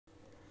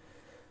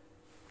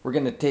We're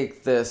going to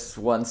take this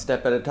one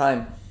step at a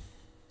time.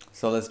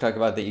 So let's talk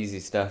about the easy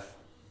stuff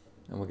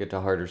and we'll get to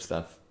harder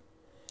stuff.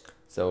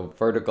 So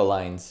vertical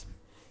lines,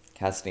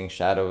 casting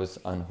shadows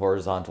on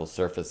horizontal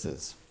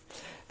surfaces. I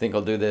think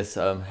I'll do this,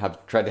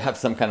 try to have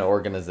some kind of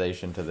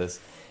organization to this,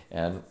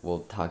 and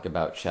we'll talk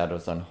about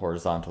shadows on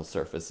horizontal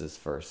surfaces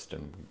first,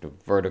 and do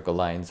vertical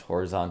lines,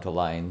 horizontal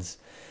lines,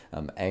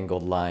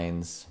 angled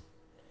lines,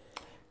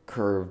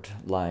 curved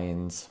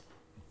lines.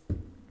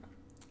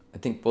 I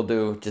think we'll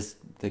do just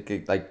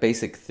like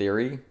basic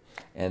theory,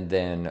 and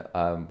then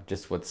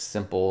just with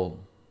simple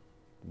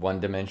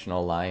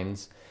one-dimensional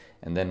lines,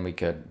 and then we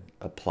could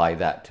apply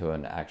that to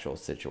an actual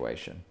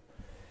situation.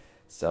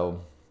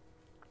 So,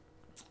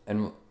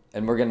 and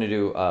we're going to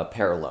do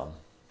parallel.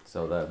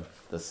 So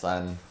the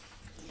sun,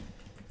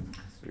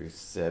 as we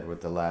said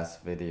with the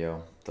last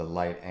video, the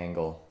light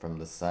angle from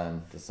the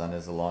sun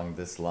is along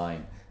this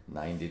line,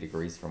 90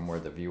 degrees from where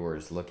the viewer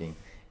is looking,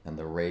 and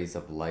the rays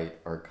of light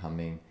are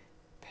coming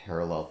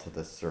parallel to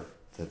the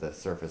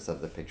surface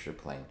of the picture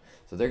plane.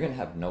 So they're going to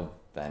have no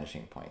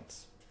vanishing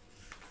points.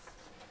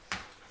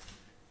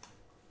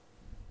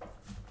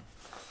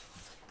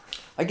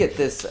 I get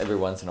this every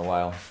once in a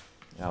while,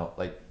 you know,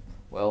 like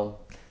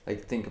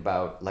think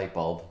about light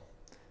bulb.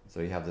 So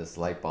you have this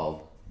light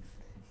bulb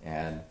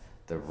and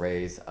the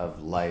rays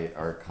of light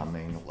are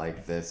coming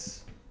like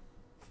this,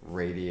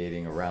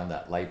 radiating around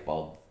that light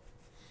bulb.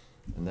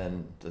 And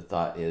then the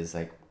thought is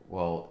like,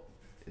 well,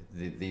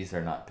 these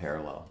are not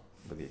parallel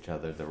with each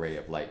other, the ray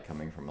of light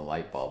coming from a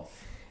light bulb.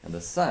 And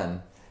the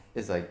sun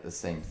is like the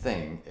same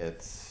thing.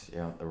 It's, you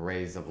know, the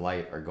rays of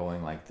light are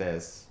going like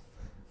this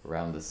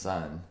around the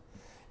sun,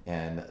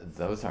 and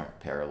those aren't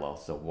parallel.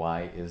 So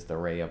why is the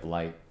ray of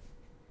light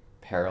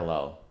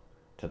parallel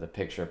to the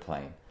picture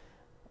plane?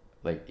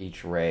 Like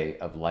each ray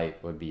of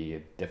light would be a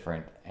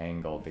different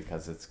angle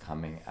because it's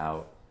coming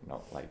out, you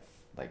know, like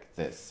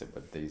this.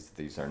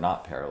 These are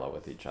not parallel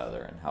with each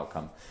other. And how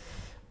come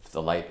if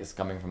the light is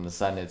coming from the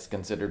sun, it's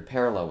considered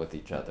parallel with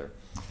each other?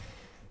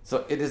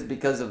 So it is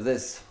because of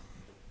this.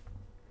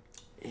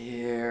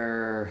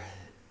 Here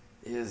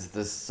is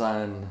the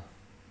sun.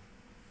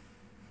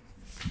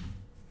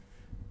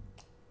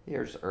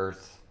 Here's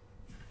Earth,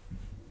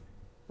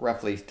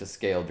 roughly to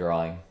scale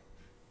drawing.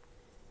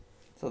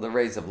 So the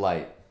rays of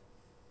light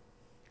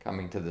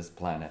coming to this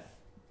planet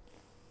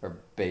are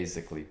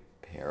basically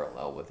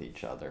parallel with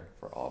each other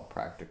for all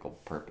practical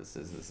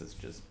purposes. This is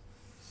just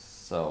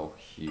so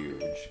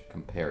huge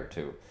compared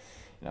to, you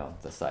know,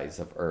 the size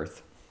of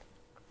Earth.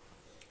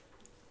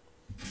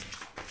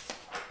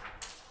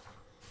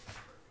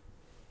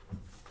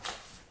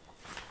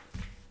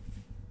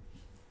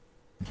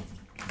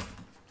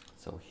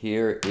 So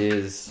here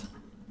is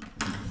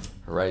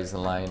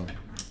horizon line,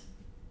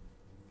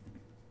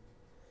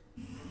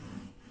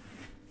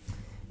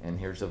 and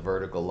here's a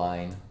vertical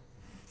line.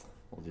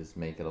 We'll just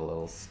make it a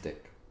little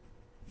stick.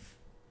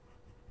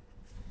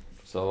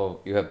 So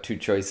you have two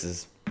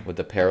choices with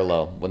the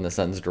parallel. When the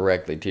sun's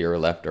directly to your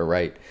left or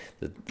right,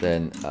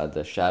 then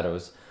the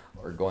shadows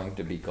are going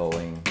to be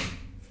going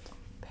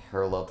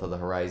parallel to the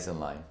horizon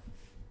line.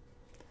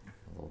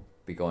 They'll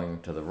be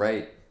going to the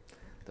right,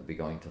 they'll be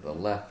going to the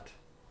left.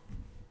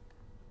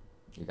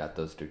 You got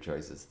those two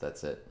choices,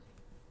 that's it.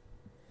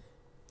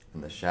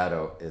 And the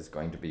shadow is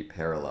going to be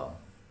parallel,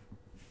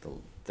 the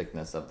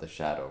thickness of the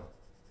shadow.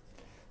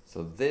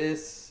 So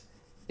this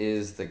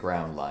is the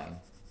ground line.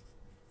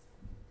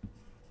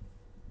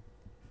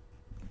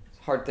 It's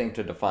a hard thing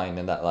to define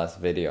in that last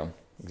video,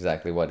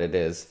 exactly what it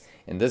is.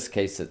 In this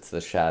case, it's the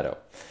shadow.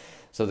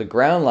 So the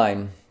ground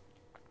line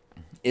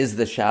is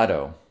the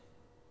shadow.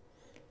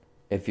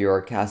 If you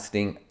are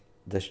casting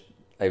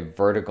a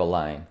vertical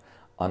line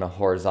on a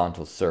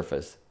horizontal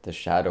surface, the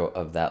shadow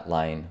of that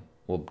line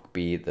will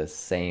be the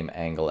same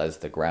angle as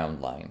the ground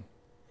line.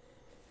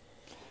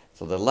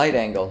 So the light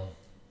angle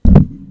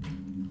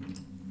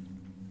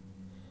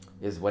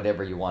is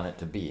whatever you want it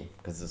to be,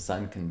 because the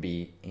sun can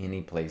be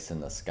any place in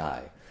the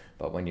sky.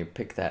 But when you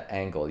pick that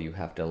angle, you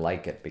have to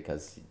like it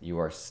because you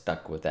are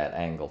stuck with that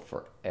angle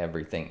for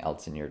everything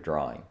else in your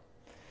drawing.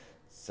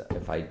 So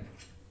if I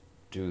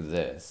do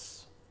this,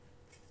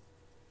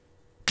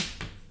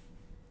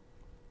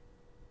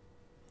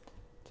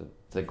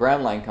 the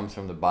ground line comes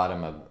from the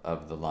bottom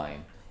of the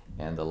line,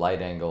 and the light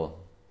angle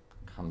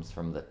comes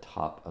from the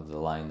top of the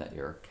line that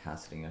you're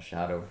casting a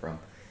shadow from.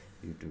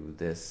 You do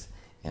this,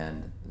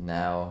 and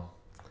now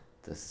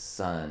the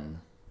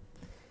sun,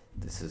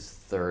 this is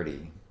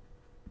 30.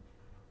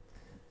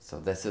 So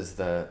this is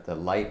the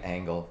light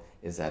angle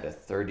is at a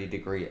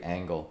 30-degree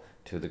angle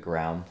to the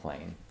ground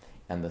plane,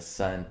 and the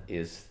sun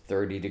is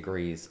 30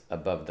 degrees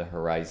above the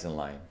horizon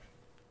line,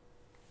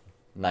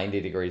 90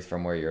 degrees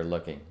from where you're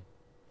looking.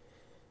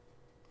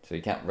 So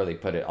you can't really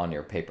put it on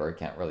your paper, you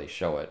can't really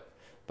show it,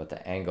 but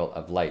the angle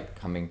of light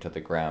coming to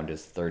the ground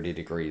is 30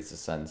 degrees. The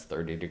sun's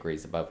 30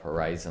 degrees above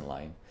horizon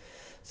line.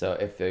 So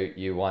if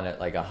you want it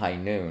like a high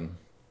noon,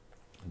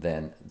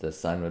 then the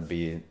sun would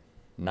be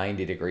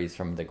 90 degrees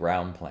from the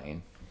ground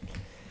plane.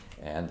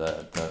 and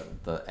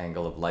the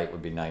angle of light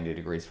would be 90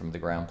 degrees from the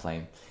ground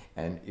plane.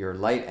 And your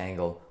light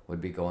angle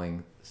would be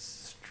going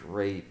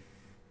straight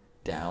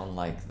down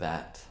like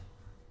that,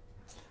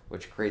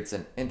 which creates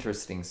an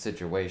interesting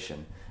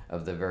situation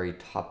of the very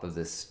top of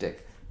this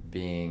stick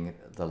being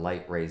the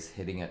light rays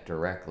hitting it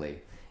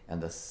directly,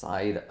 and the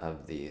side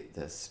of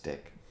this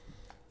stick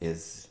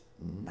is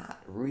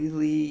not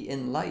really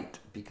in light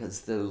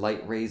because the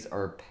light rays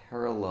are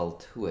parallel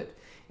to it,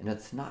 and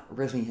it's not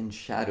really in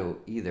shadow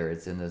either.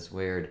 It's in this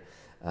weird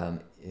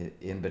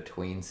in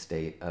between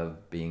state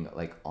of being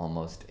like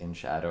almost in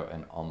shadow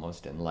and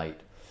almost in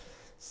light.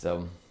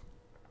 So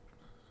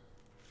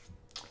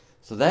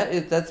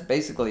that's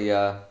basically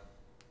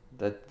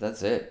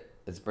that's it.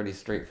 It's pretty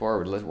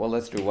straightforward.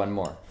 Let's do one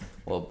more.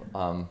 We'll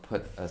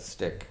put a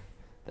stick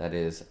that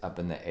is up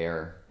in the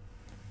air.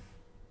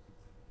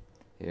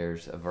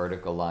 Here's a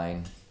vertical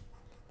line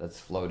that's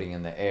floating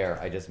in the air.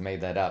 I just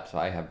made that up, so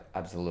I have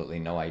absolutely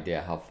no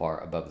idea how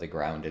far above the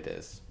ground it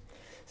is.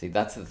 See,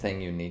 that's the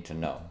thing you need to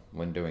know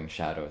when doing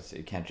shadows.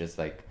 You can't just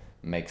like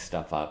make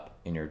stuff up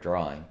in your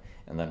drawing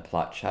and then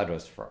plot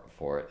shadows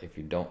for it if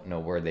you don't know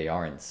where they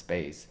are in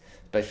space,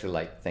 especially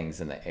like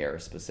things in the air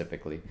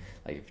specifically.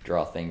 Like if you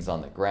draw things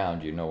on the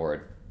ground, you know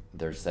where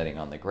they're setting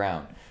on the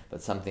ground.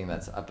 But something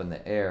that's up in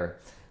the air,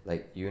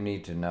 like you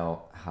need to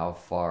know how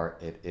far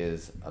it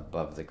is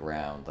above the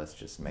ground. Let's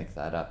just make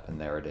that up,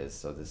 and there it is.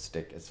 So the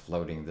stick is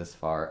floating this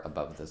far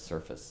above the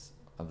surface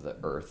of the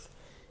earth.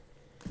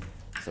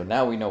 So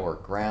now we know where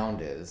ground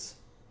is,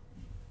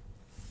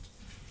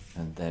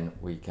 and then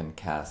we can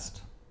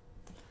cast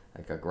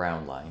like a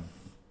ground line.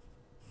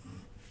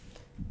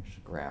 There's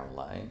a ground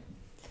line.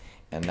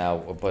 And now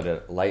we'll put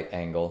a light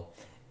angle,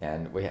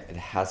 and it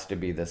has to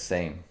be the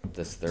same,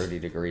 this 30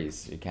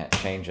 degrees. You can't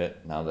change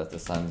it now that the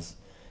sun's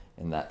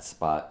in that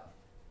spot.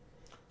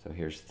 So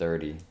here's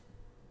 30.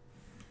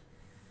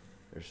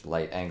 There's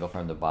light angle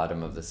from the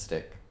bottom of the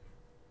stick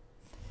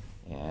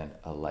and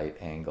a light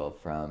angle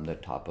from the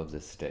top of the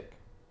stick.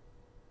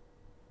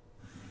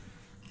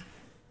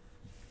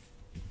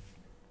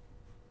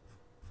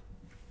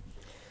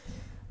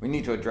 We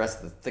need to address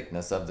the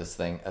thickness of this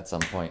thing at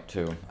some point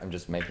too. I'm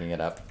just making it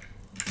up.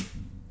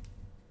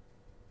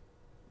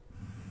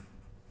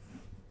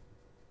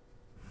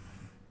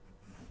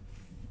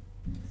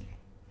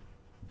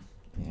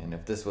 And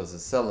if this was a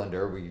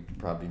cylinder, we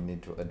probably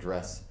need to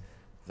address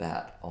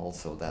that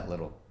also, that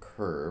little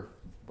curve,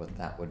 what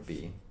that would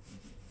be.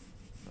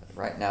 But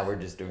right now we're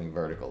just doing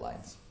vertical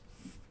lines.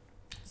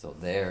 So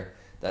there,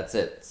 that's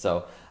it.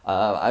 So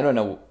I don't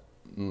know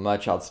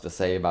much else to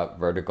say about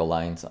vertical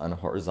lines on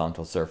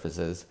horizontal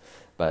surfaces,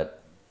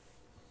 but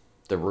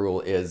the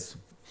rule is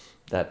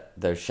that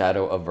the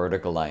shadow of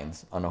vertical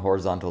lines on a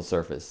horizontal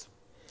surface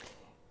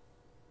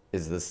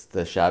is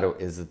the shadow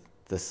is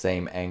the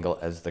same angle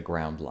as the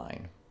ground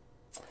line.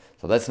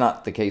 So that's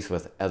not the case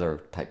with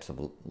other types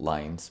of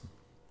lines,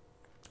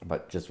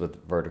 but just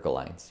with vertical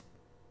lines.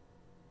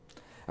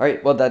 All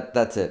right, well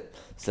that's it.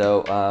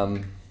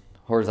 So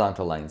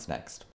horizontal lines next.